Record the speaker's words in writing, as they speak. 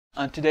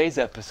On today's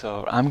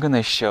episode, I'm going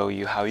to show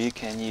you how you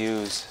can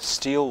use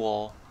steel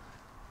wool,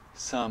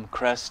 some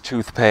Crest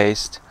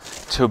toothpaste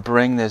to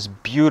bring this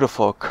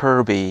beautiful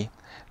Kirby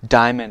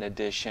Diamond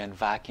Edition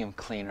vacuum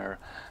cleaner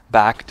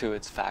back to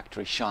its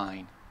factory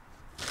shine.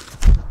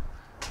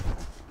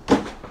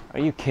 Are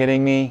you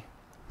kidding me?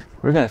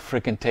 We're going to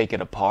freaking take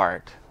it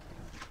apart.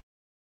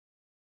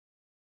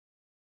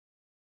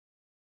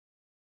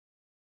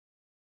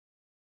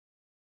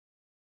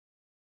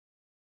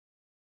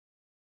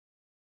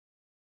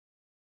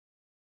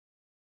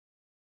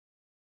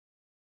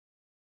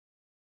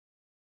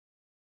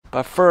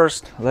 But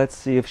first, let's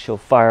see if she'll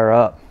fire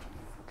up.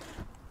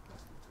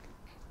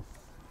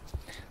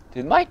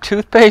 Did my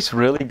toothpaste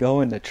really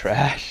go in the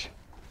trash?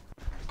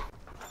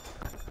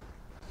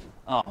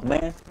 Oh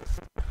man,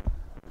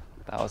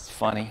 that was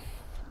funny.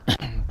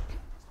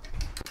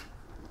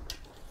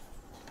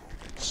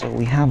 So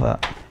we have an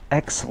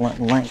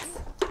excellent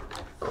length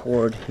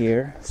cord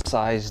here.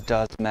 Size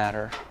does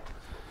matter.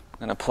 I'm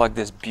gonna plug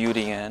this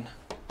beauty in.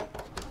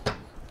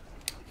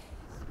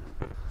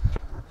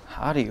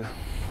 How do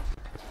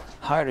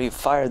you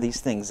fire these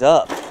things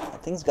up?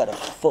 That thing's got a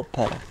foot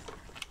pedal.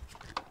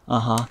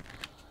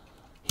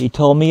 He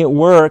told me it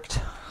worked.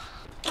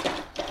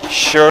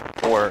 Sure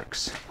it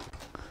works.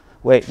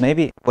 Wait,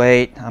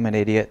 I'm an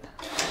idiot.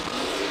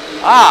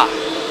 Ah!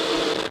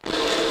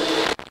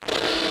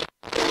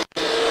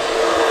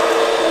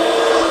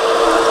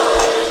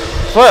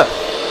 What?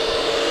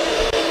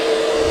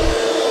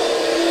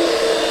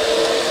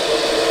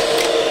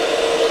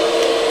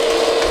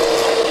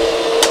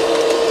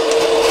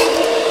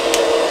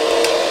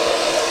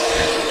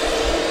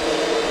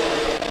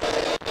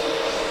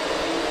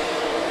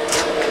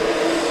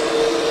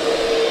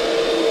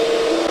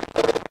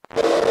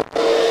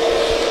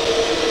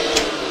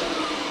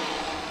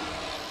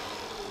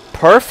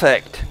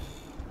 Perfect.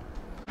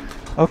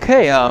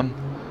 Okay,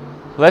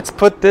 let's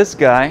put this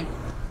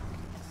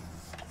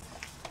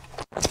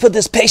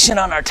patient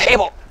on our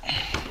table.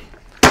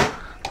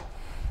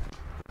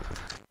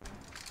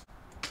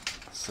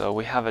 So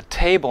we have a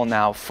table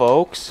now,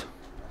 folks.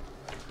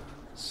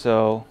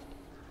 So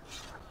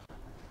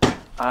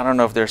I don't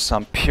know if there's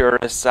some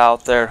purists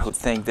out there who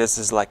think this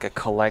is like a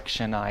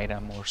collection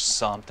item or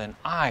something.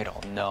 I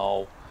don't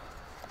know.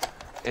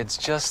 It's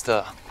just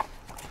a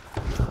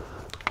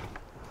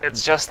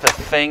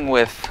thing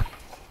with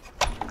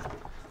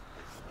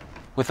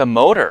a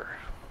motor.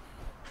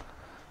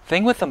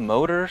 Thing with a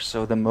motor,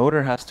 so the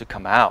motor has to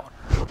come out.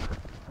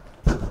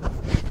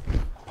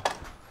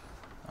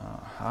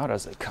 How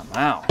does it come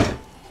out?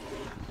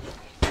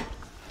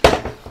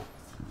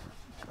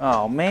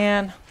 Oh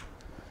man,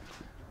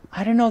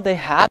 I didn't know they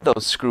had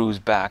those screws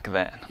back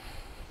then.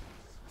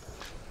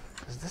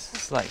 'Cause this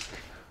is like,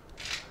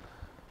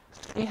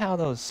 see how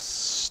those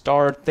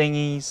star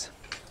thingies?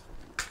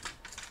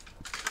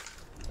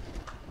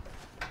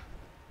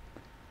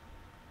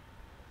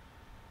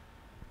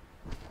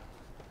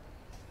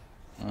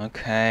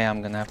 Okay,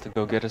 I'm gonna have to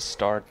go get a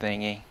start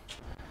thingy.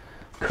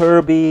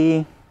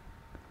 Kirby,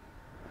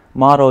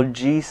 model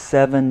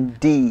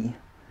G7D,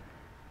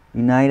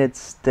 United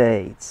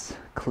States,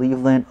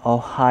 Cleveland,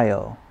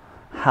 Ohio.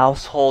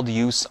 Household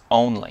use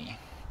only.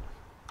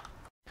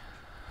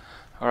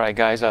 Alright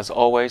guys, as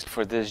always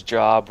for this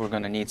job we're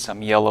gonna need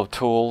some yellow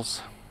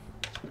tools.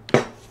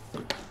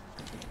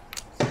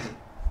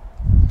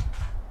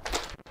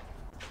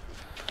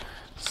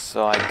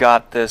 So I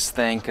got this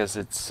thing because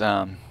it's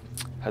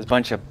has a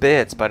bunch of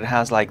bits, but it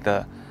has like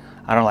the,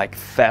 I don't know, like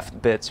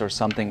theft bits or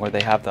something where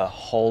they have the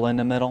hole in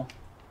the middle.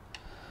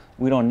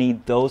 We don't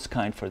need those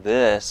kind for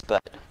this,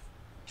 but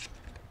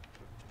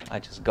I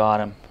just got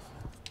them.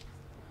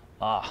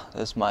 Ah,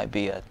 this might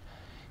be a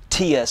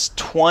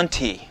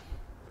TS20.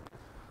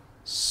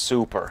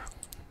 Super.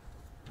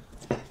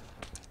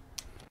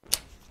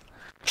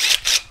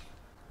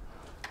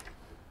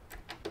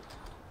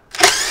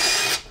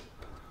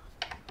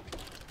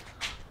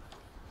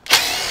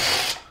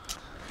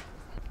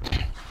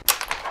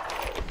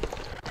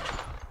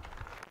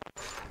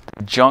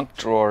 Junk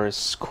drawer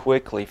is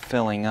quickly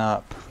filling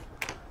up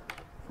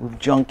with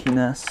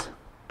junkiness.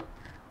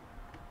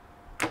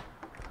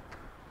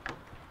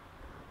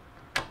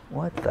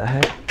 What the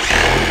heck?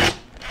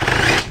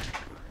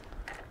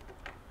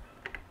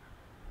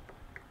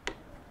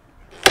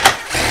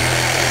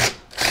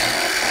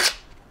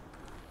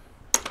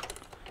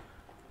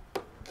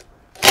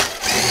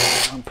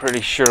 I'm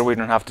pretty sure we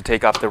don't have to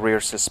take off the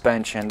rear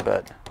suspension,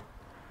 but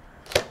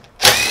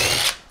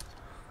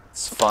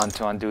it's fun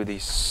to undo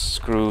these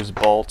screws,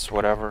 bolts,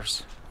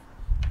 whatevers.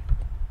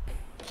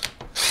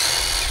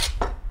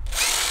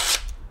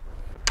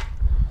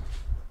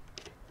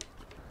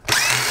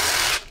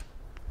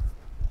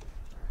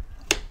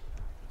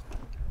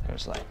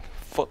 There's like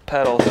foot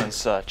pedals and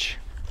such.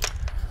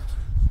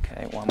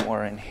 Okay, one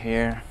more in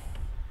here.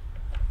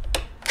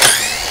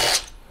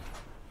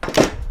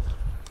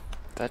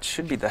 That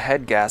should be the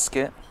head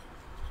gasket.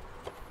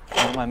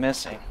 What am I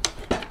missing?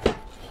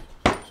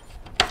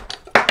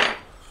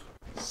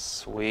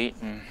 Sweet,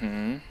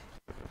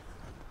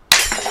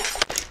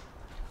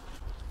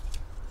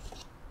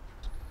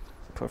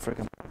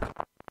 Perfect.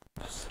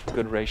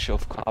 Good ratio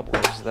of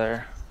cobblers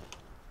there.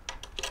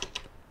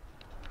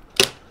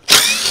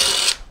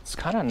 It's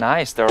kind of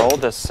nice. They're all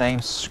the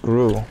same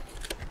screw.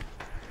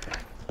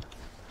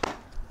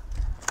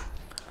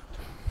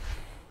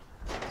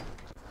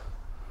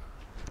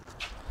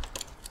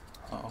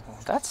 Oh,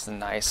 that's a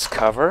nice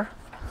cover.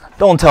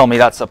 Don't tell me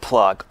that's a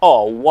plug.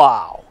 Oh,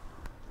 wow.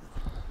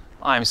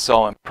 I'm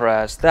so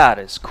impressed. That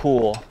is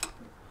cool.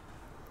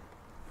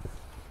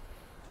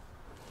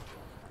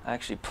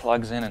 Actually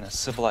plugs in a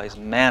civilized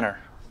manner.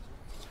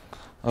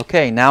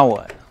 Okay, now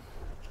what?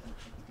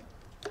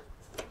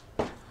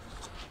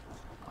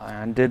 I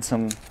undid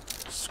some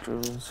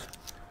screws.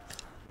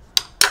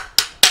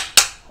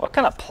 What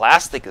kind of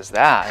plastic is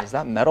that? Is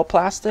that metal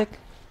plastic?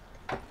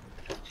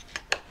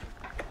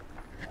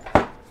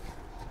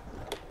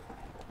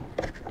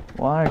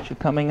 Why aren't you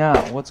coming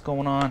out? What's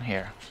going on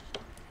here?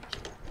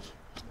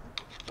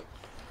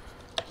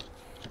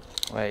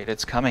 Wait,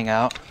 it's coming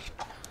out.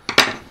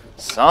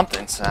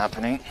 Something's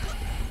happening.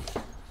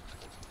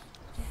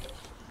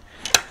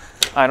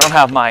 I don't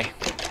have my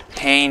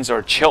Haynes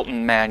or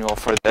Chilton manual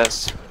for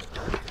this.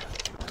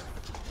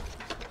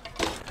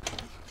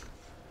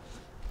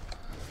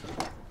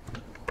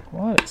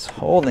 What is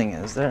holding?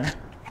 Is it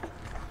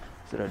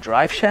a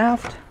drive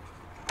shaft?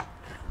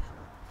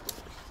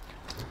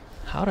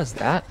 How does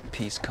that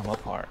piece come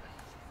apart?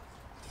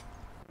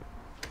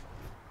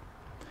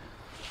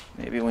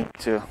 Maybe we need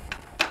to.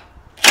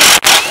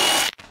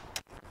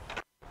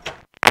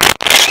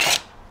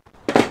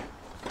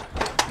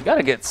 You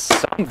gotta get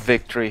some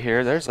victory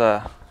here. There's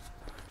a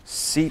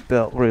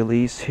seatbelt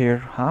release here.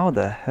 How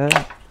the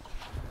heck?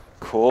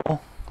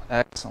 Cool.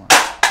 Excellent.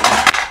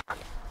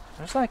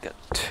 There's like a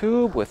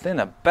tube within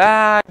a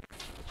bag.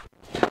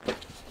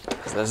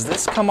 Does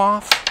this come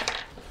off?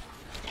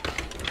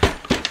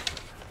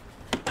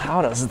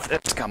 How does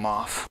this come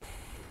off?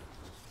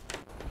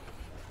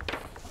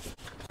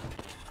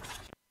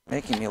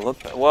 Making me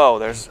look bad.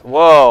 Whoa,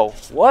 whoa,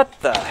 what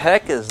the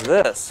heck is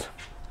this?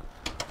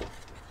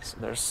 So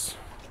there's,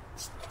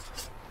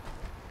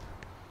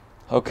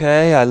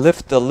 okay, I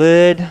lift the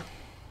lid. I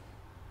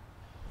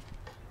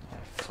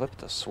flip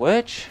the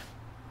switch.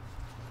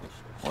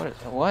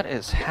 What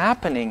is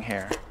happening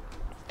here?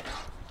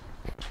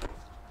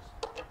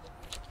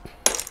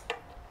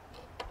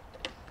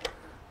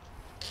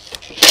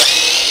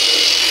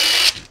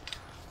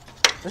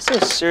 This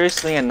is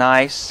seriously a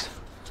nice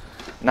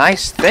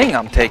thing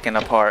I'm taking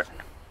apart.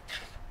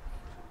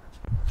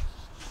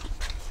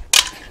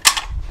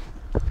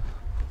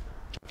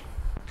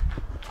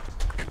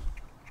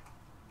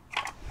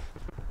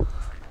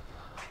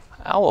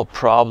 I will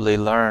probably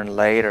learn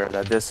later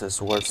that this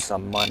is worth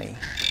some money.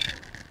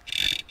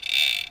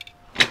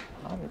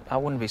 I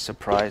wouldn't be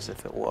surprised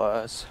if it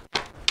was.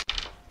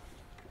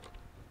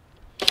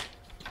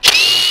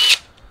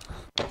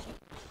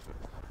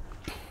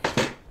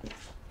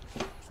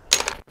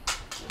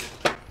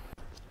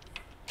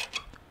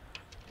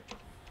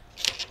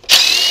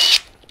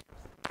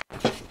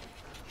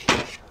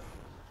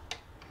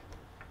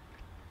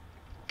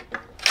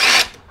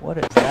 What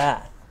is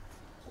that?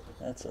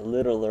 That's a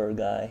littler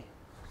guy.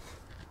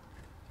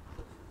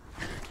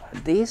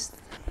 These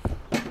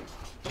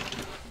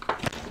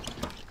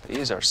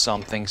are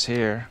some things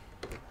here.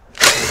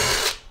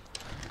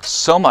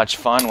 So much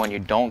fun when you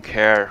don't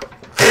care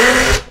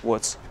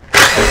what's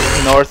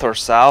north or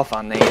south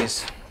on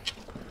these.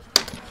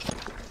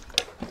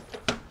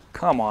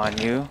 Come on,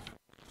 you.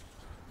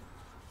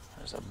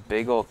 There's a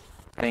big old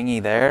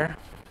thingy there.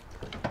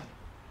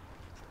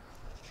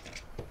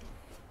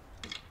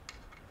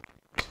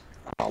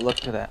 Oh, look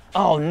to that.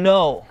 Oh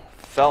no!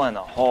 Fell in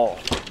the hole.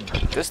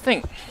 This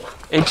thing,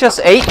 it just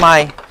ate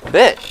my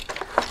bit.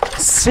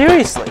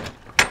 Seriously.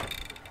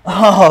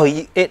 Oh,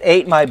 it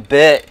ate my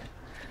bit.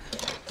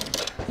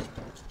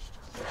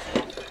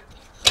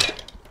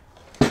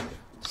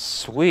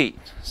 Sweet.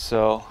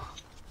 So,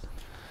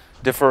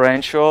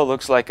 differential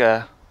looks like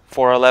a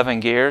 411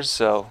 gears,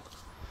 so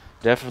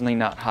definitely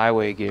not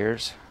highway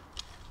gears.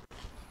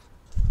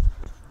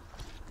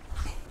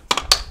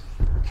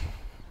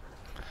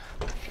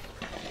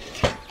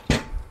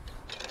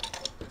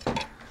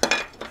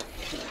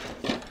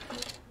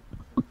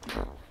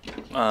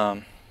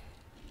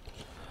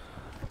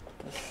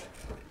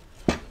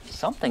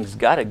 Something's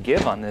got to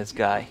give on this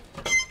guy.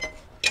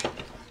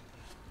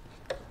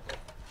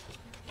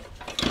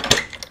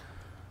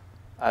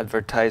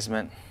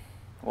 Advertisement.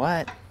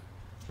 What?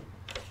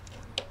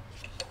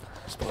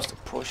 I'm supposed to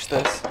push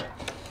this?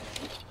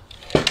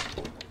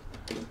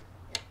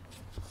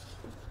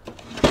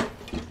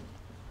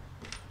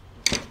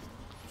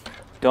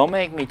 Don't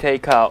make me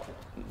take out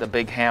the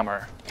big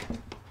hammer,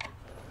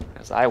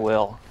 because I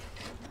will.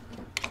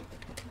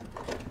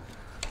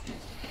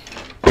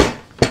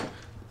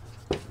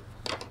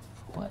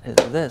 What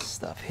is this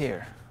stuff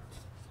here?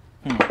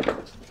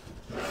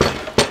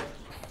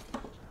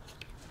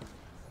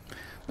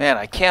 Man,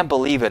 I can't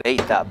believe it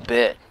ate that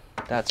bit.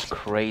 That's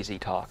crazy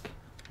talk.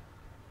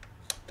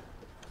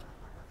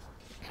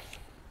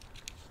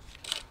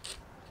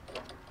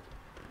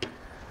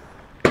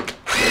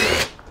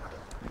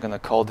 gonna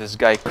call this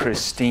guy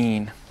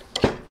Christine.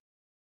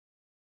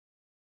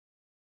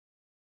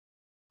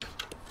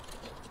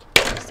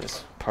 Is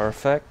this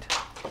perfect?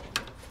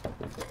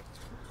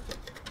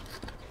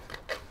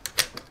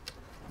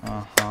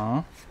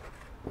 Uh-huh.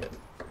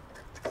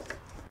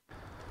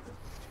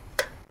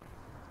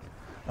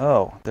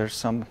 Oh, there's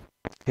some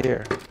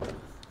here.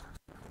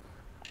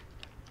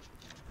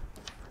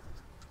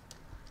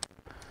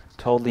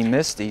 Totally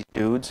missed these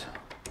dudes.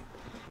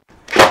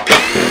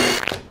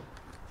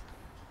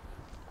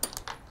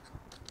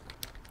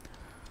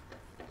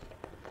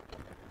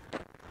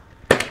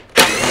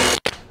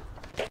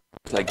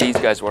 Like these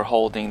guys were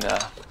holding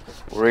the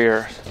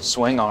rear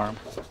swing arm.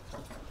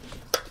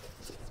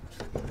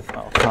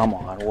 Oh, come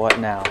on, what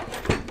now?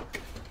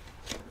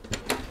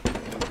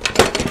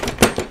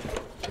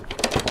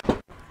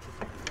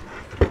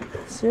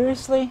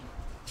 Seriously?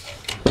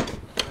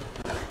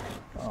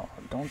 Oh,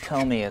 don't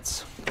tell me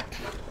it's...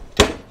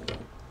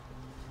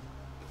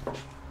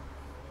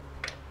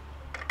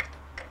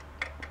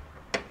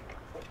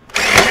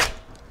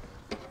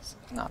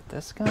 Not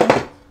this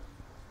guy?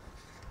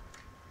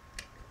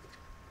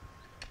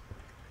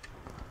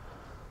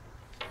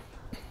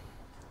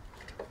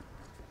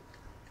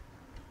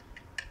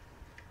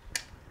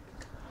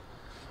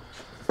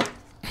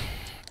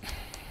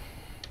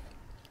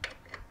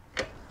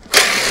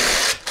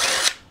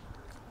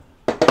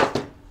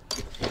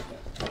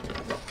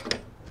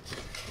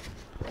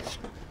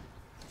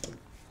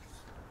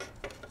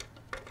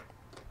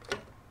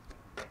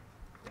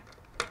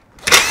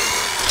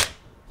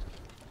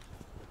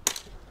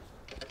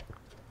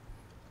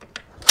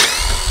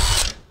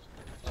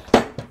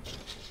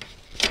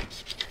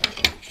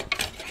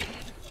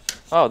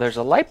 Oh, there's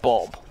a light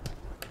bulb.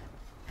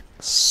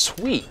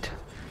 Sweet.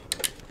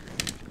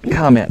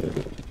 Come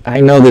in.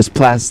 I know this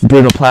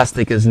brittle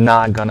plastic is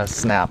not gonna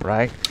snap,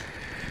 right?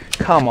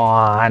 Come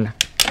on.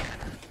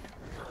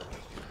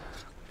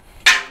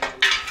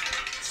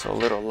 So a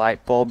little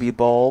light bulby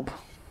bulb.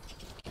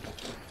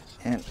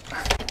 And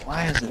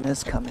why isn't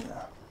this coming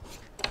up?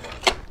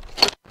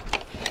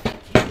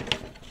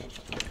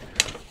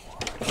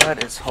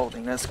 What is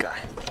holding this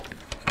guy?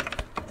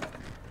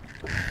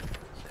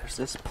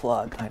 This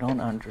plug, I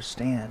don't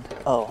understand.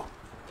 Oh,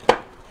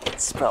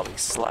 this probably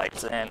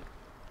slides in.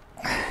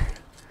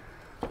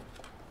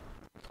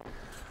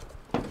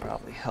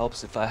 Probably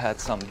helps if I had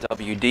some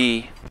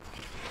WD.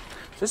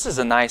 This is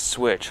a nice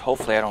switch.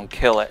 Hopefully I don't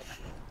kill it.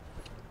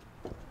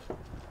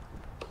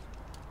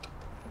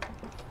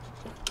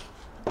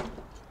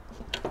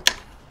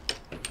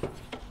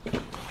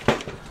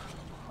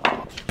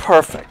 Oh,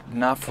 perfect,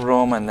 enough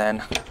room, and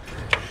then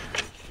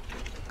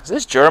is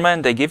this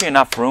German? They give you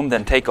enough room,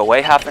 then take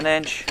away half an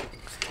inch?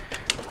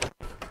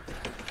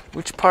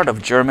 Which part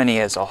of Germany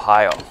is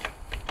Ohio?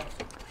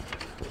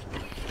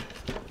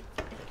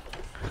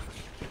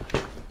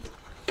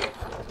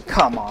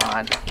 Come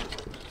on.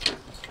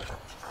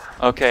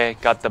 Okay,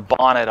 got the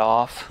bonnet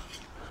off.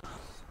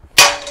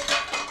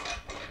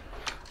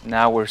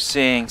 Now we're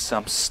seeing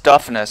some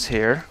stuffness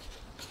here.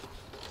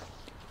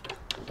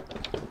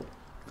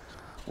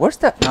 Where's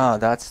that? No,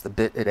 that's the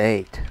bit it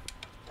ate.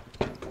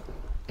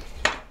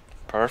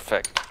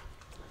 Perfect.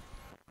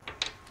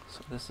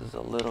 So this is a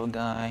little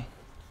guy.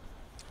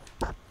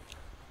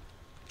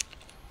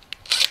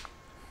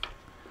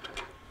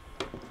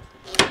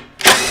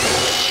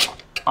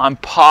 I'm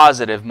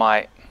positive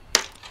my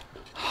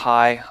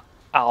high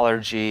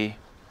allergy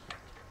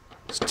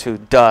to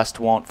dust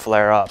won't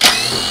flare up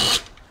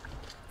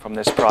from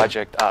this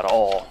project at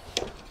all.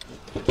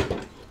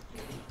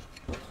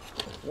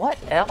 What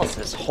else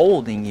is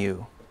holding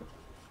you?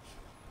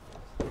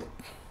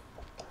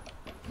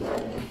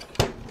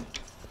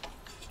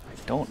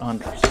 Don't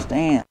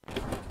understand.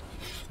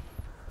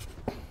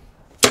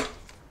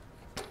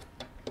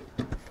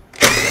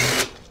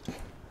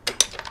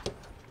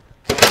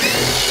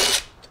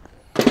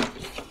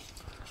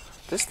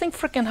 This thing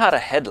freaking had a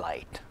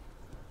headlight.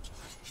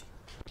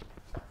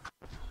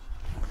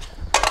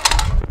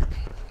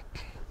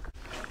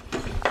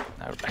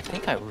 I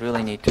think I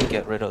really need to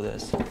get rid of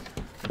this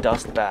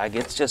dust bag.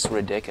 It's just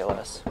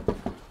ridiculous.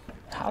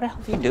 How the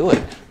hell do you do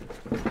it?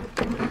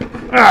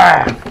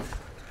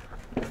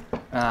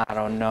 I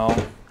don't know.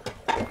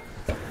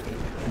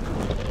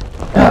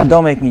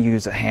 Don't make me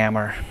use a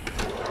hammer.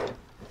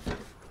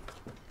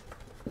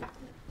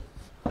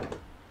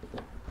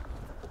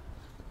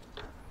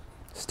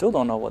 Still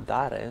don't know what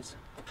that is.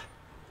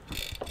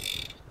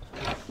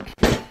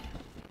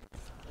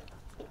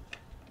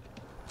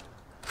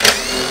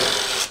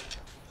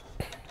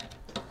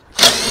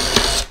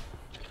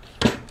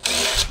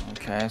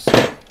 Okay,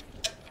 so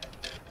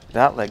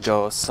that let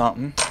go of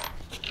something.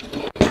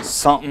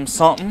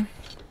 Something.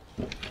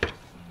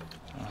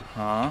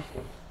 Uh-huh.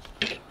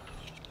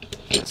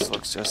 This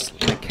looks just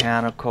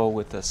mechanical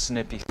with a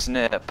snippy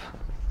snip.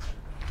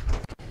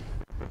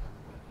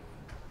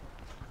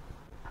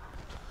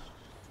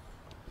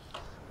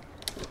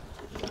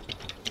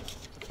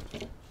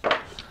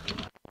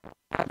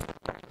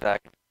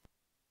 That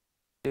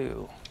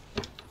do.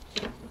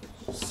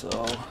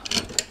 So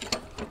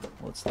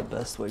What's the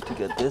best way to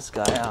get this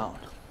guy out?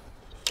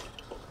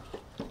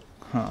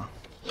 Huh.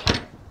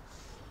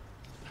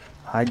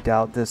 I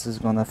doubt this is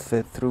gonna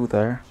fit through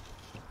there.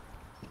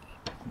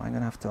 Am I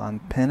gonna have to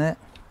unpin it?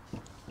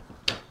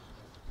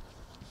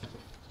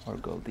 Or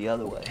go the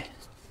other way?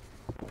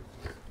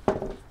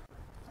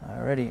 I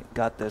already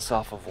got this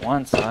off of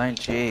one side,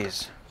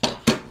 jeez.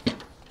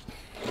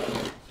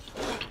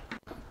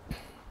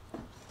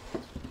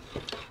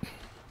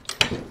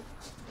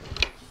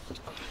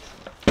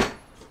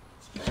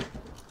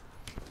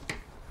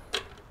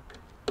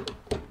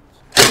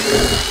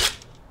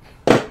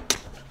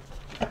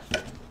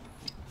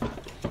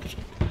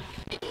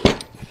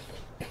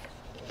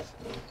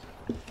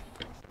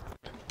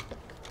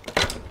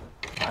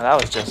 That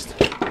was just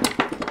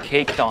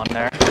caked on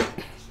there.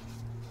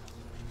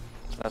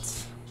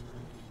 That's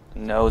the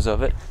nose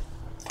of it.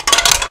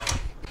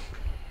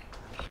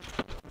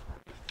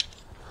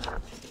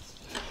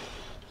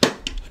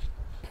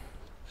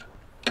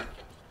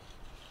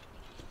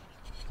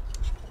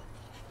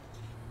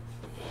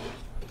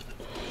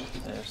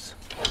 There's.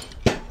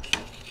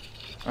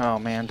 Oh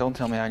man, don't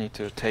tell me I need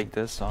to take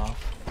this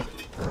off.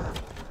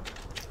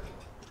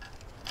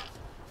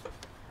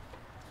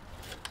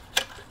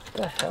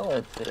 What the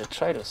hell did it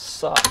try to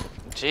suck?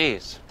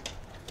 Jeez.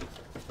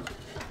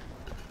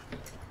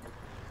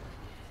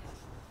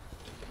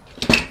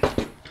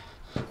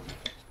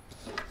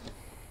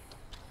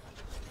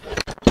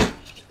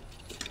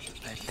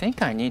 I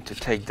think I need to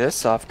take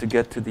this off to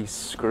get to these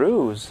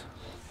screws.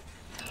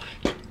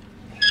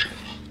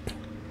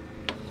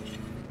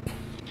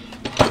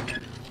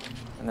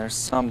 And there's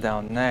some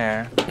down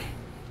there.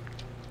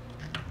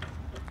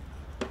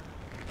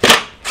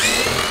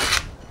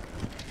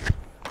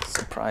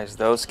 Surprised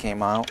those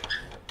came out.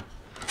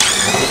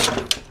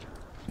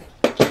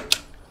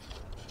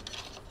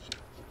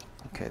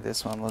 Okay,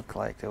 this one looked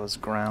like it was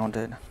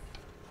grounded.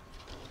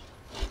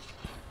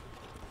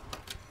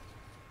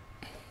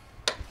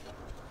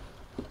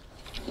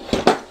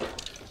 There's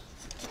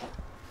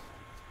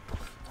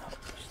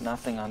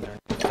nothing underneath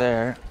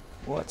there.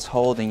 What's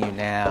holding you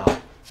now?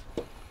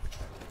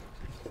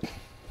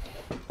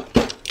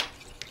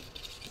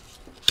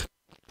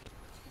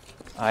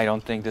 I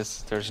don't think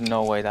there's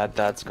no way that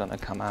that's gonna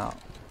come out.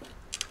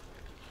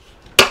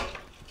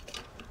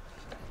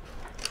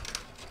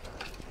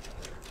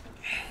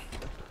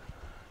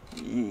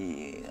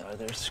 Yeah, are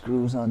there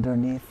screws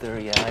underneath there?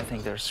 Yeah, I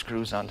think there's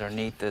screws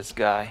underneath this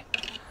guy.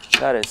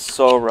 That is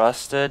so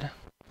rusted.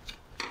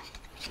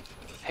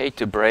 Hate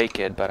to break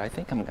it, but I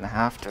think I'm gonna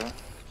have to.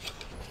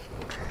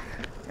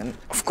 And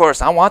of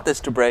course, I want this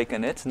to break,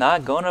 and it's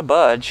not gonna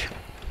budge.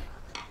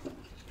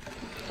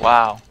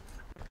 Wow.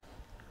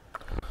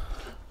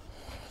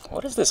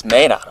 What is this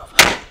made out of?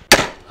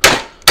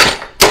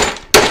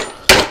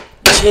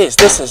 Jeez,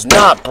 this is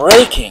not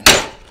breaking.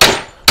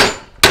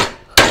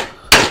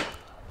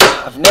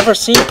 I've never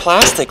seen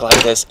plastic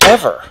like this,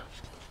 ever.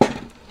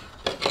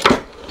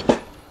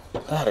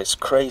 That is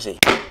crazy.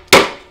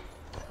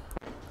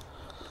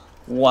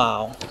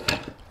 Wow.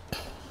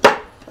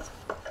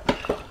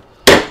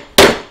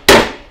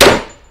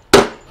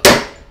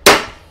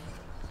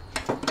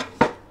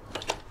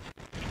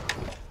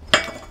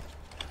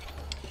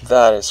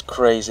 That is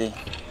crazy.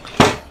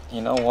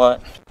 You know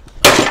what?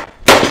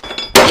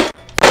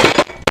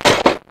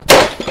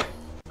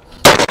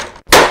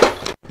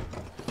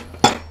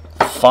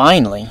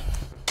 Finally.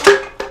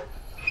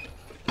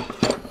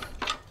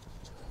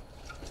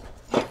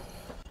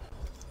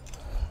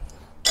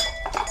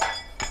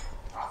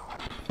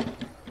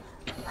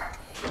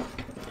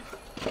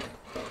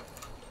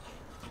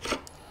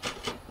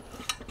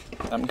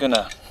 I'm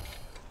gonna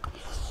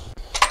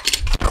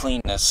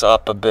clean this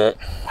up a bit.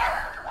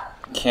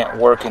 Can't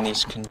work in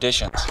these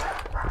conditions.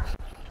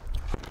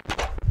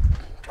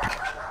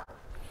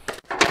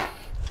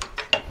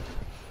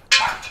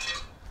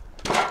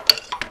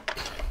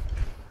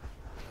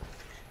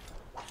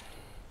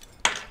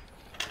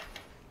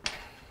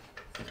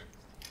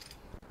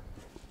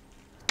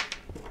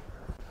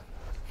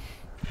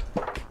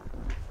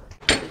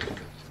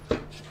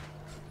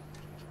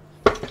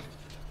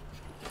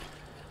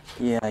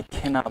 Yeah, I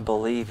cannot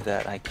believe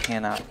that I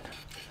cannot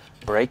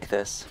break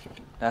this.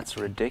 That's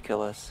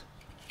ridiculous.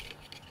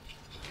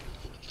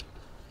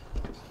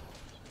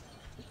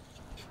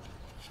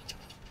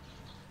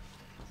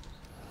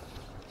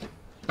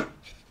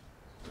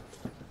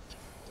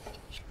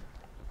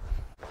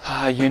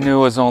 You knew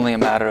it was only a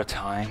matter of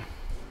time.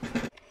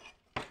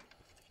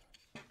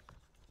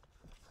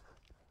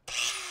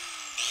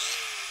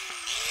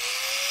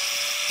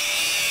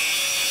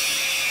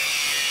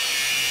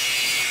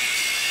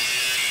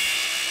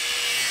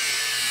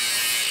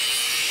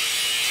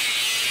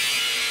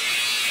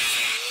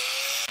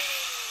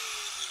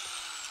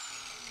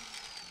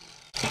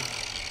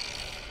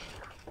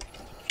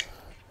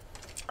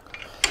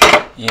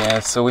 Yeah,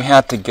 so we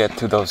had to get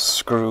to those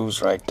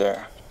screws right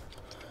there,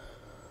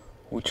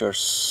 which are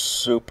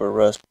super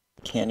rusty.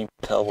 Can't even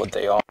tell what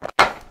they are.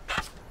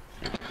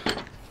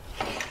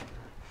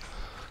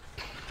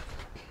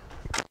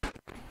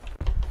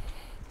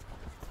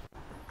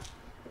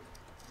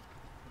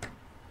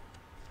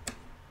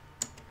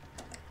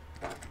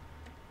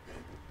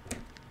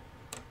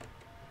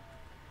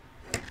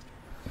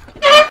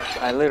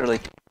 I literally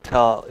can't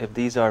tell if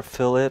these are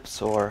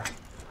Phillips or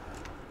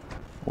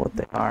what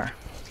they are.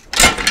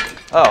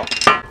 Oh,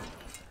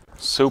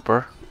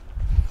 super.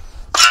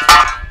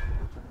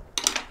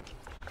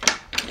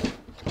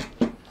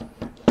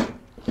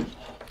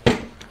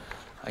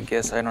 I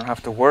guess I don't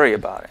have to worry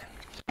about it.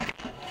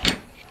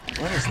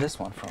 Where is this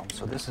one from?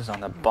 So this is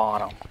on the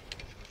bottom.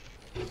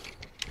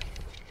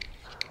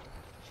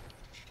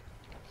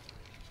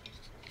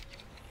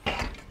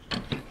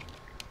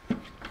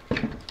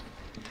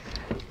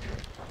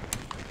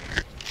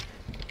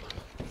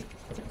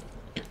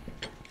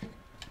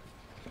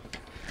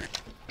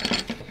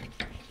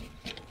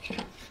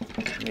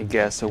 Let me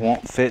guess, it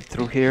won't fit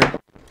through here.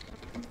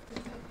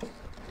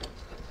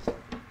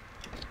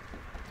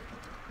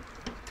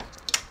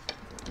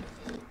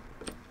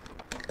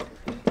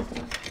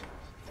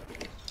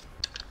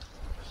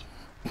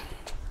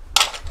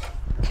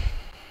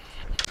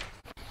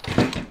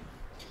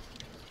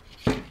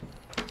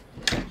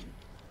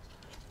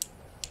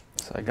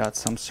 So I got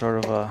some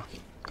sort of a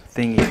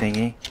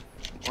thingy.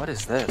 What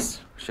is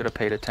this? Should have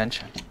paid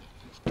attention.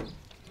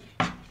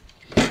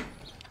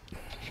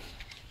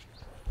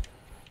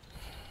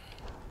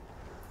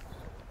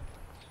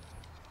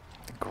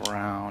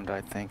 Ground,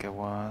 I think it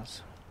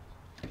was.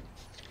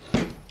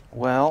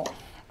 Well,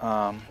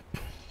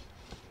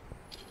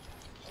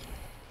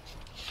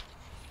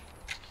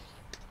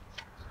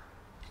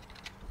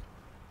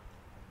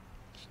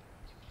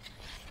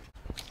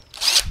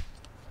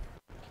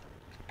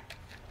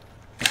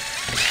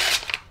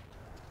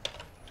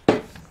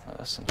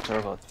 some sort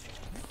of a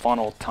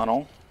funnel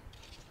tunnel.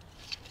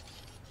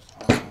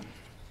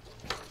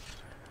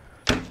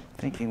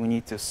 Thinking we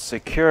need to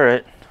secure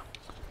it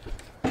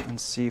and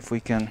see if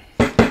we can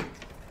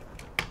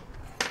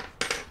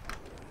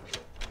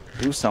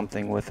do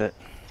something with it.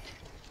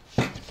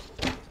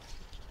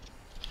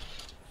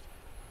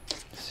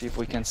 See if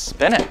we can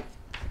spin it.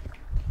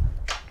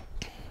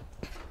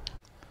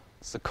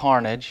 It's the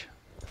carnage.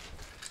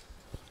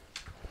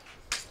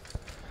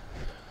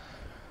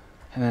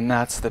 And then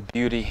that's the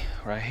beauty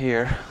right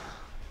here.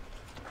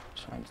 I'm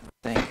trying to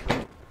think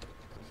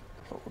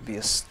what would be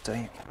a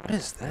stain. What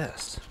is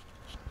this?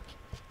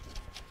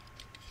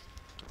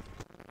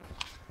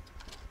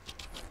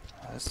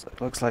 This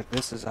looks like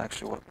this is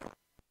actually what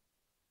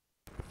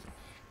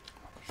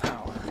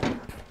power.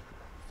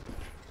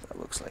 That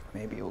looks like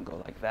maybe it will go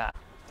like that.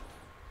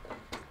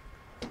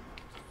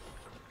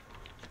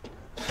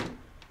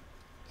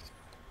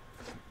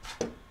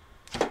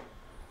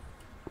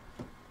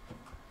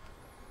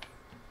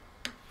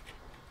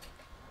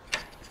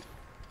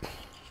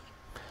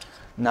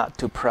 Not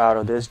too proud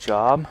of this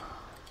job.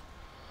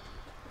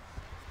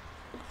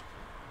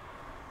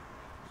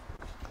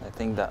 I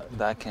think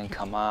that can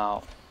come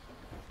out.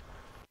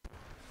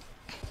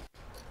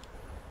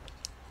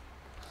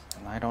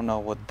 And I don't know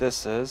what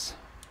this is.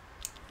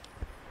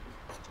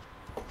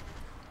 I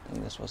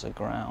think this was a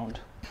ground.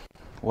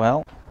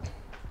 Well,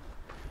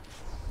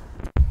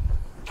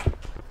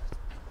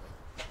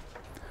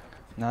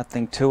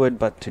 nothing to it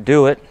but to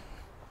do it.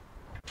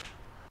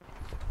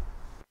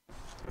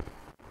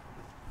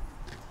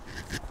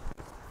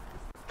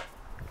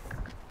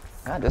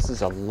 God, this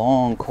is a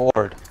long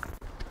cord.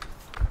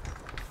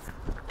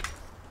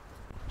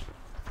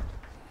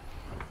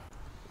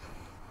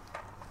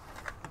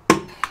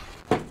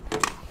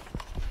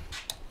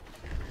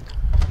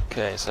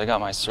 Okay, so I got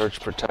my surge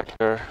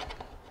protector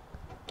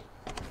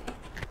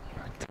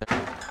right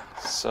there.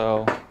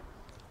 So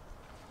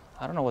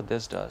I don't know what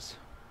this does.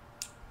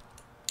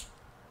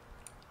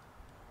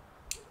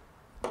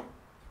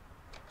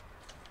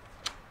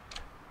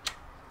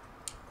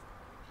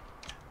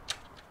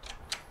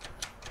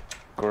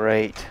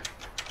 Great.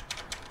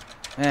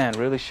 Man,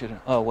 really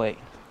shouldn't. Oh, wait.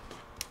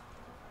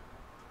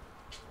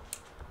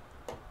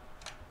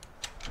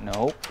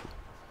 Nope.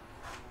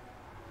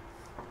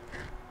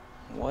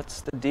 What's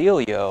the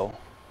dealio?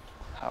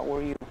 How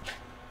are you?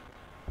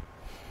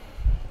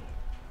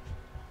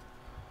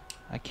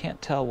 I can't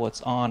tell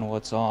what's on,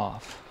 what's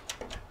off.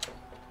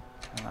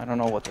 And I don't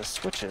know what the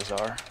switches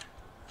are.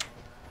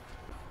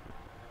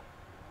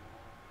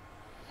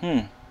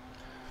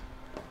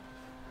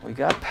 We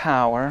got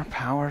power.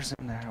 Power's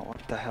in there.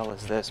 What the hell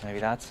is this? Maybe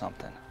that's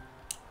something.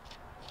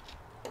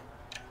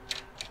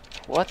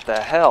 What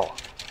the hell?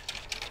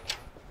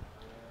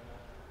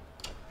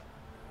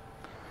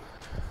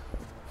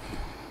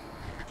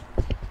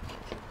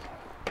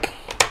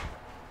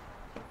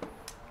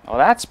 Well,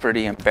 that's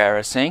pretty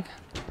embarrassing.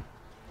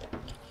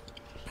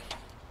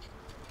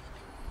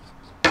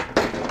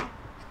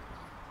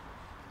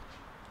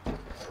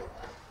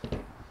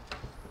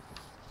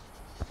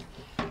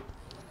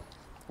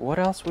 What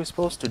else are we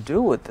supposed to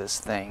do with this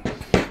thing?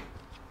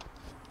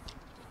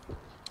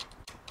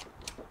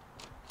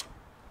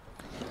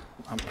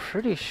 I'm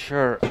pretty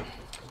sure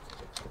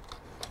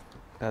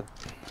that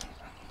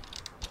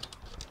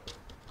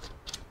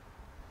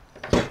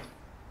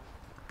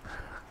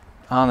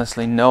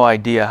honestly no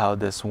idea how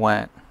this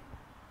went.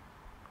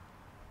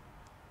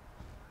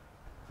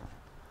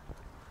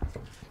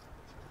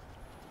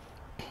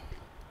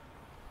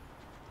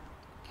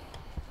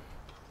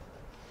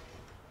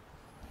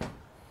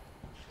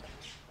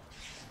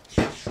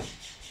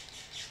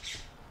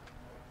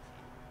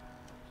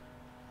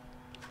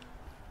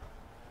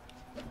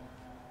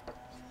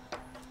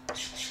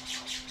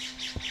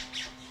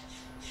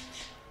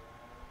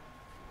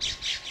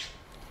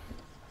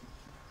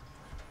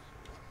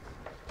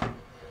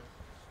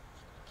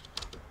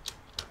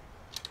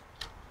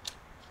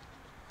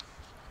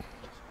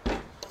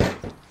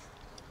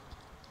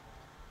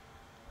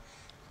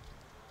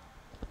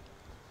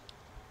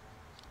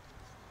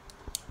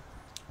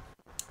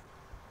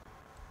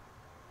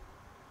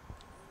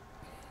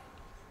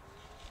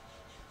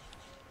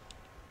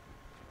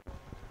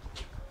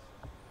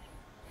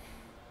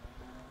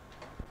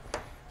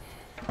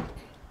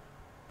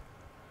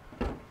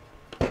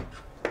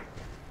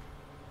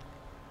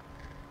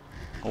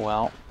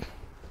 Well,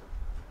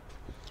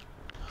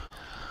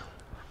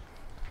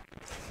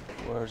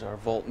 where's our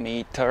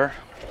voltmeter?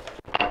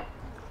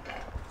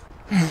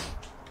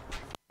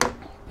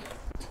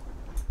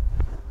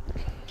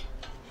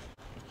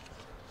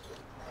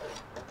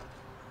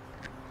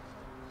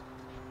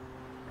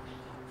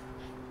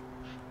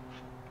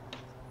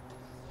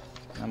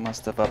 I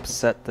must have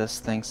upset this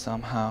thing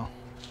somehow.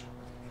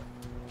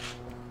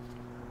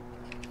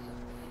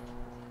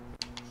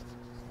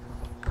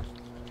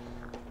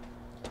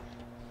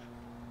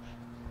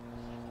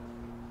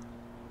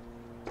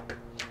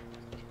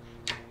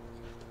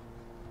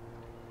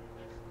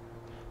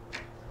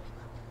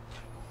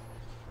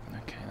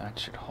 Okay, that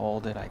should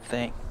hold it, I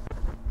think.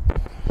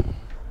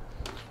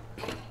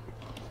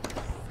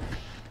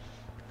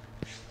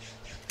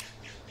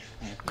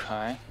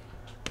 Okay.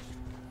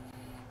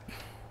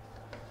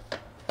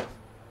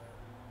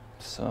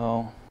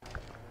 So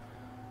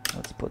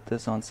let's put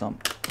this on some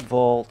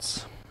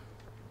volts.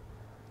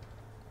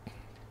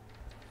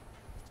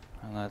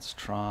 And let's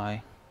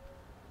try.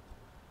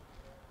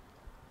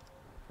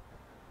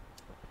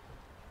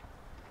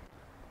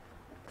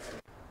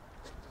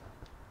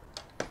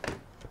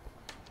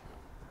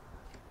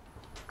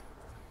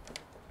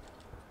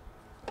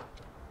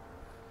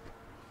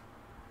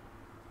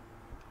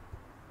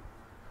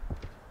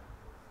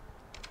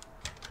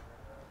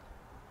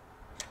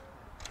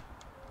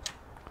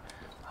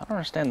 I don't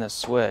understand this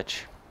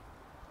switch.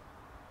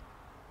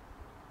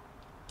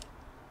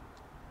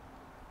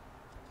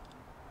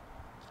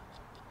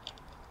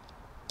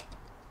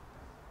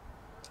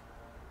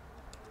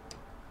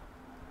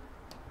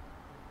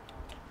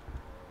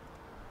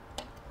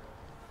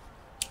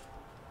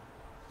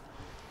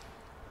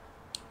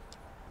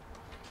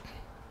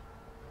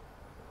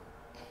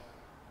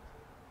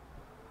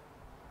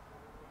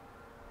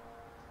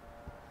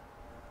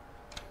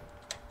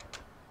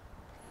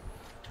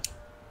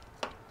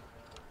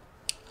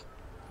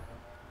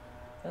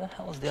 Where the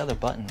hell is the other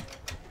button?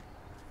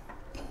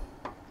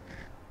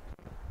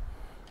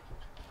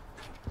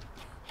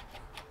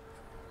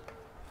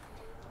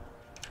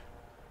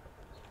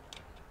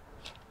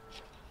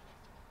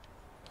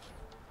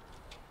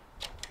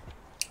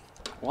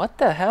 What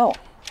the hell?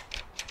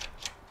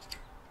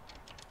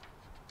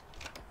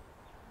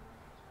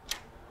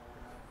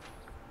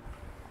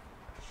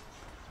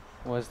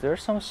 Was there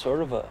some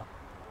sort of a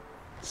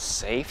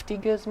safety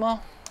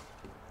gizmo?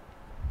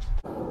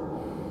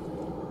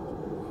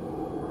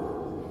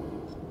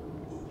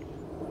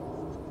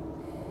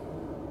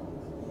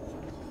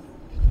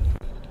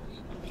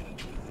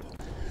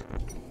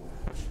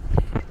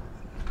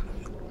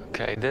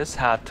 Okay, this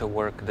had to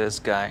work, this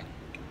guy.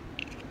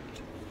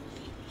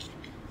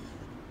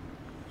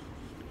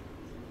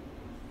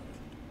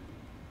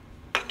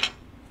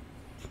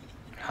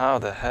 How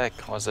the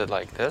heck was it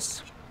like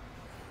this?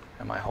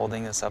 Am I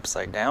holding this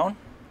upside down?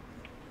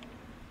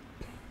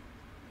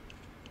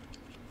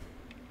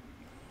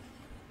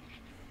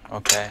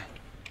 Okay.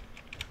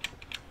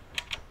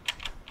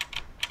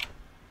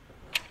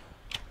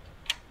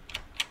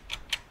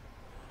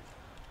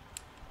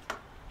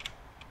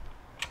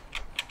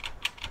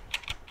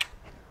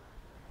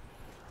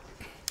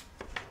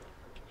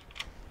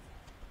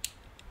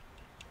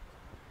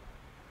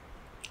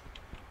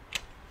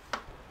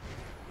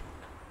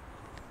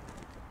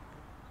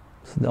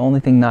 So the only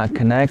thing not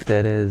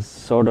connected is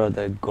sort of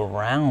the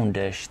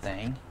groundish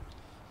thing.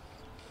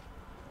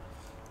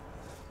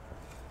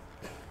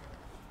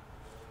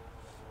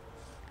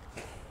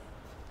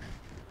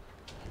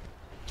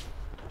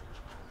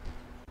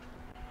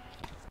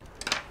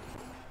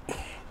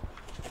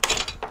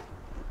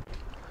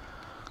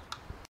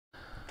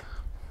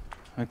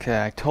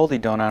 Okay, I totally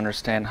don't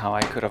understand how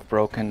I could have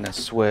broken the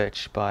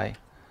switch by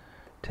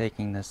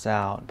taking this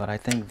out, but I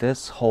think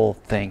this whole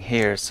thing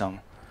here is some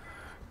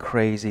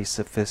crazy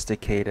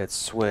sophisticated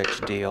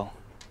switch deal.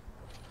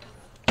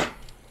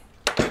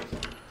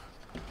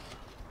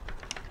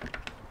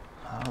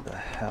 How the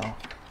hell?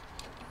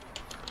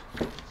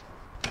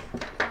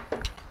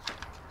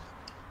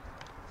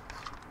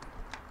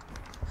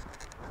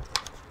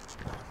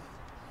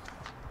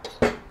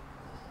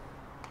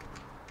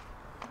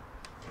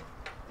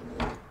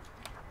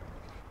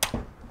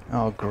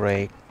 Oh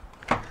great.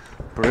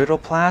 Brittle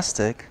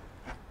plastic.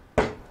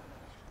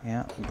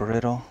 Yeah,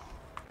 brittle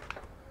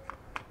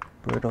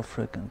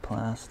frickin'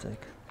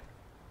 plastic.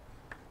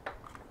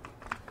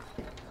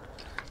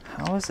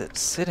 How is it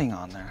sitting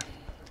on there?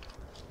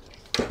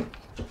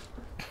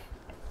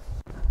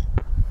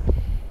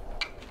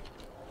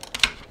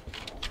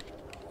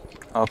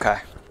 Okay.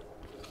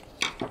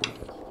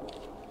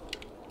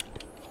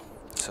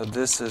 So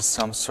this is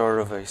some sort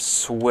of a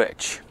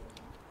switch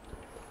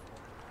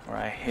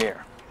right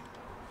here.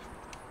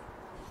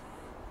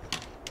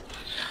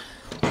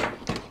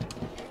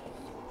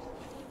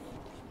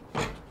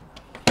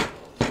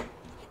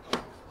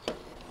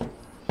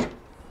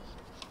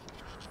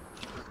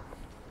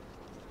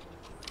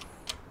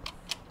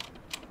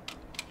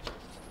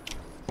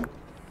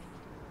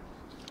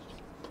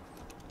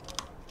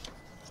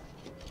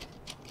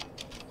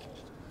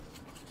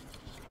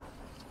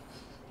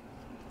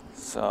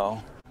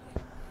 So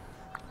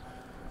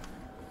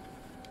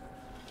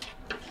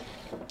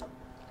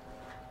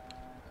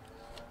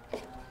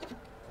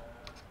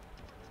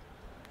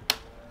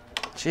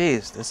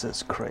jeez, this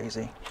is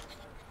crazy.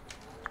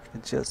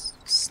 It's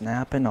just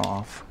snapping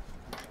off.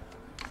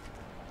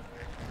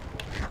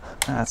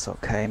 That's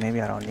okay.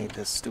 Maybe I don't need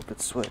this stupid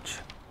switch.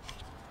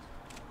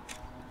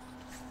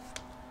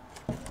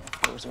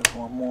 There's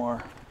one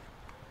more.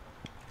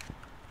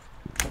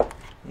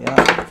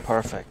 Yeah,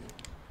 perfect.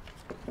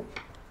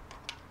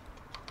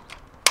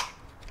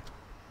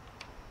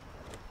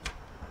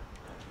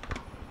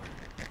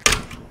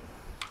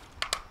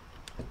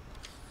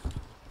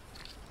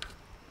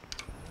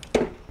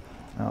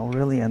 Oh,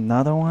 really?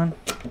 Another one?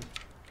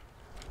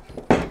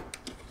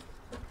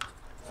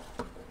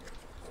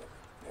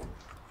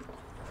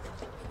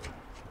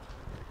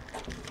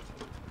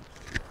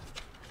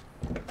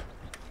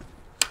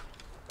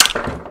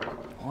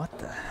 What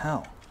the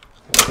hell?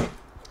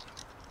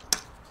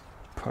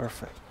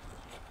 Perfect.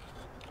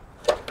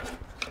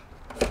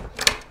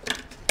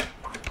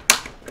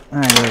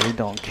 I really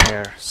don't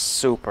care.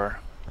 Super.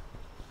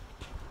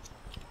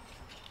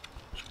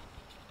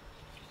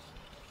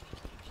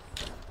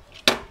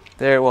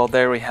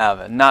 There we have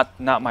it. Not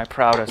my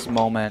proudest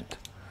moment.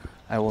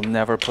 I will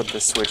never put the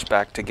switch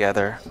back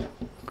together.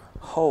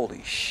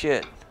 Holy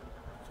shit.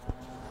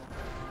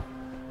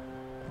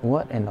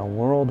 What in the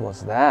world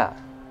was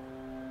that?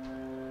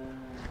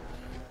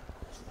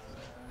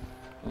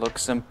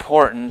 Looks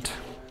important.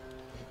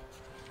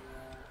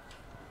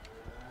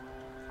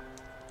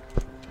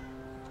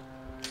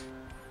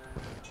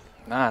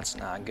 That's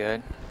not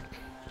good.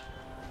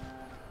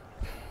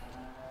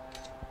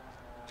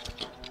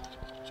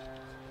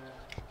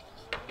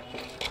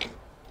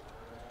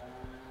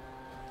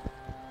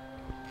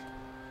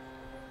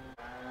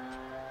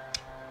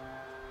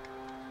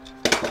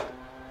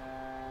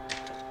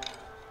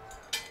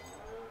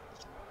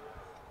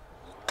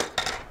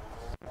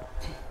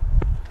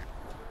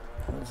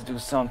 Let's do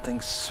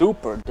something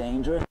super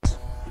dangerous.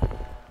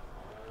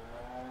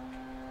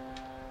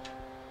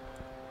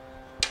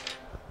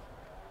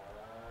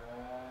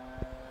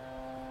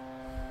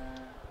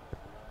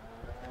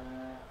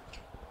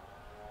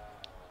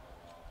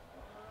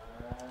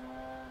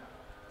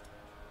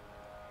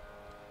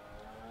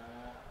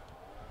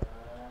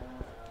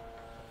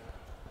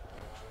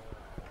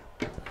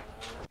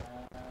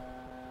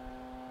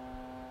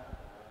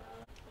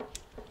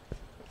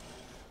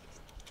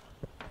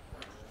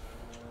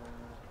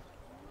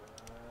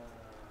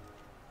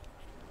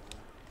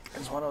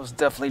 It's one of those,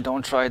 definitely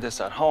don't try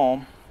this at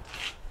home.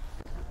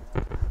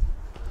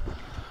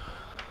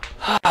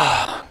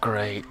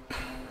 Great.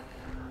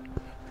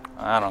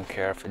 I don't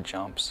care if it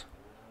jumps.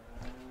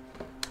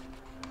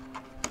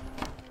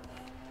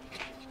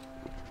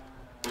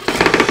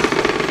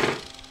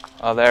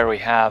 Oh, there we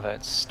have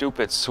it.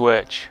 Stupid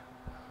switch.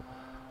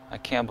 I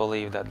can't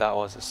believe that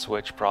was a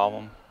switch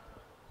problem.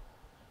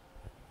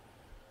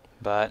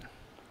 But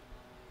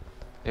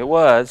it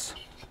was.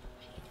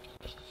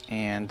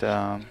 And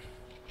I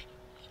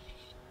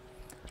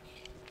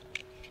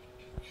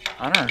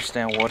don't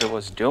understand what it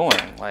was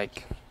doing.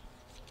 Like,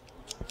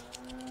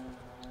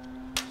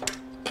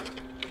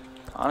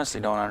 honestly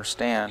don't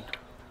understand.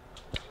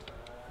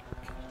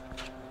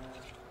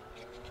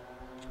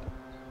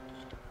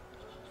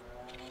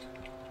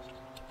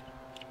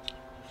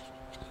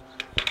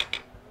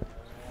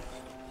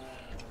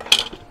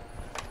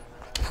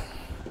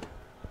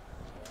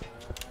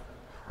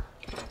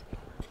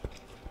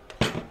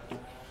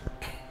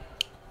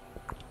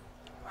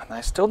 And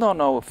I still don't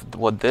know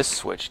what this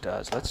switch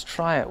does. Let's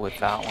try it with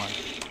that one.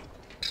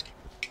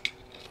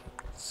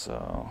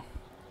 So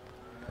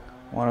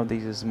one of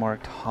these is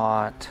marked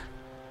hot.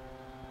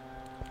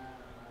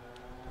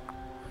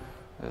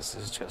 This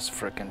is just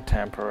frickin'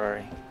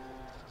 temporary.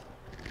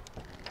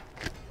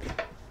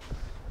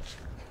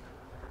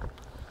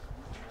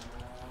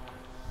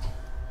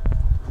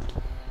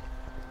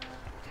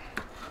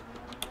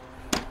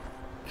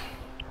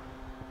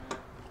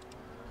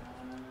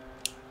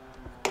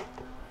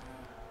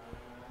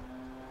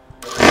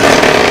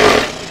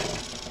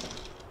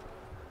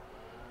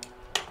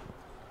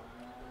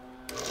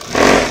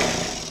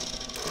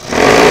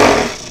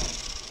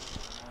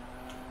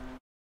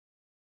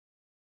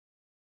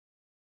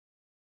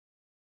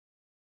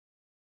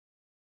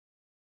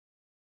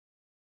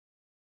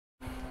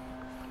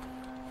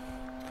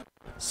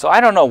 So I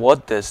don't know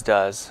what this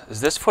does. Is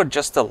this for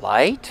just the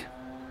light?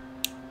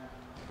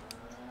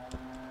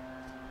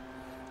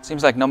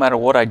 Seems like no matter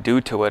what I do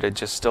to it, it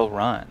just still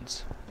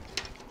runs.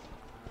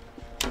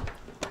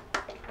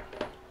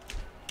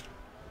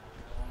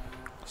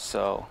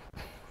 So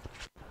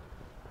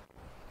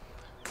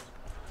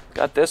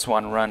got this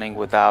one running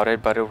without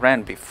it, but it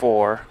ran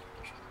before.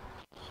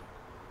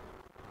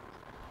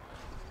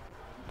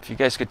 If you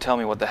guys could tell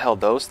me what the hell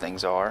those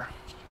things are.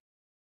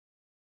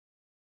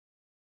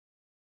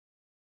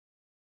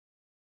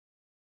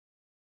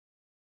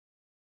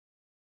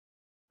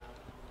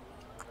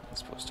 It's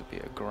supposed to be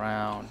a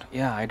ground.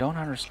 Yeah, I don't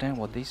understand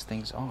what these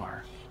things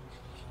are.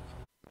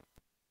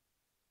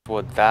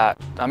 with that?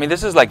 I mean,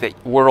 this is like the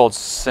world's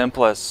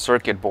simplest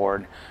circuit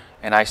board,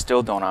 and I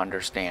still don't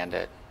understand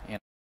it. You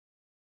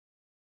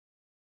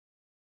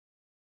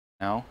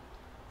know?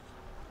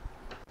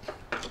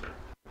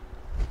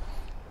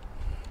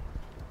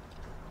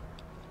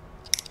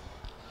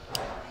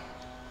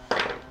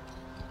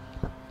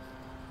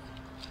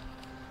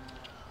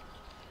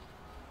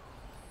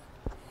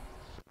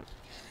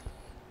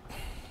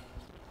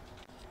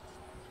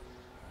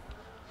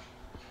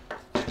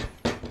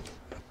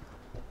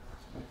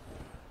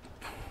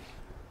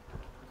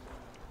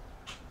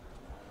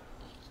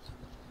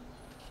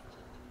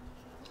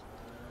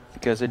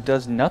 Because it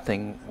does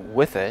nothing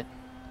with it.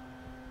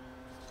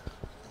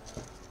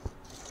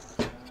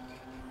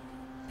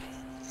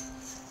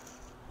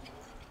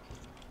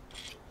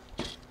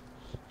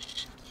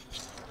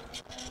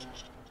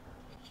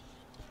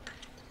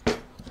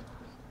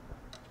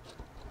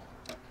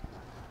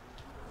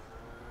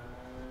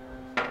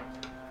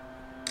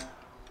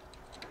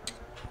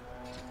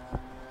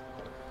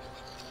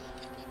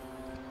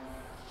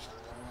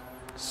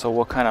 So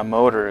what kind of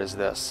motor is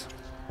this?